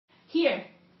Here,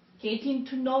 getting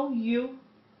to know you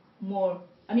more.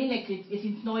 I mean, like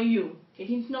getting to know you.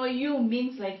 Getting to know you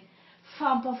means like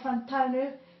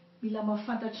fampafantarana, mila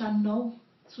mahafantatra anao,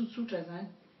 tsotsotra zany.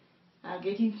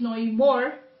 Getting to know you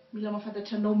more, mila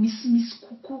mahafantatra anao misimisy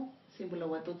kokoa, zay mbola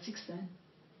ho ataontsika zany.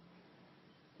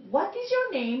 What is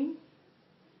your name?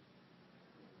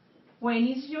 When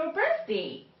is your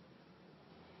birthday?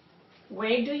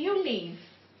 Where do you live?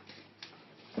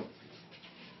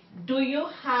 Do you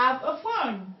have a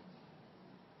phone?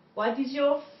 What is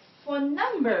your phone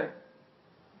number?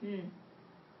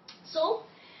 So,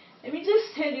 let me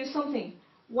just tell you something.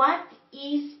 What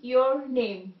is your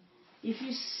name? If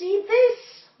you see this,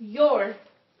 you are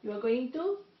going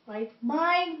to write,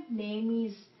 my name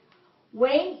is.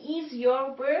 When is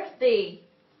your birthday?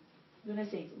 You're going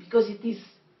to say, because it is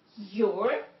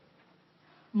your,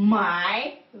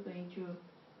 my, you're going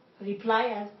to reply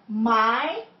as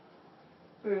my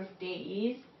birthday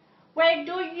is. Where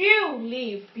do you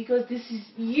live? Because this is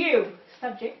you,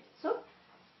 subject. So,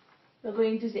 you're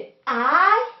going to say,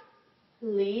 I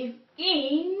live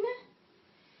in,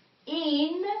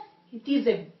 it is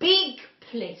a big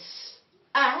place,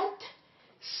 at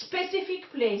specific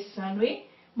place. Zany hoe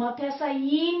mampiasa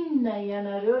inona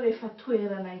ianareo rehefa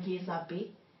toerana ngeza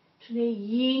be. Ohatry ny hoe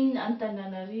in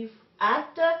Antananarivo,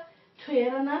 at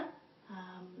toerana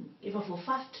efa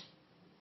voafaritra.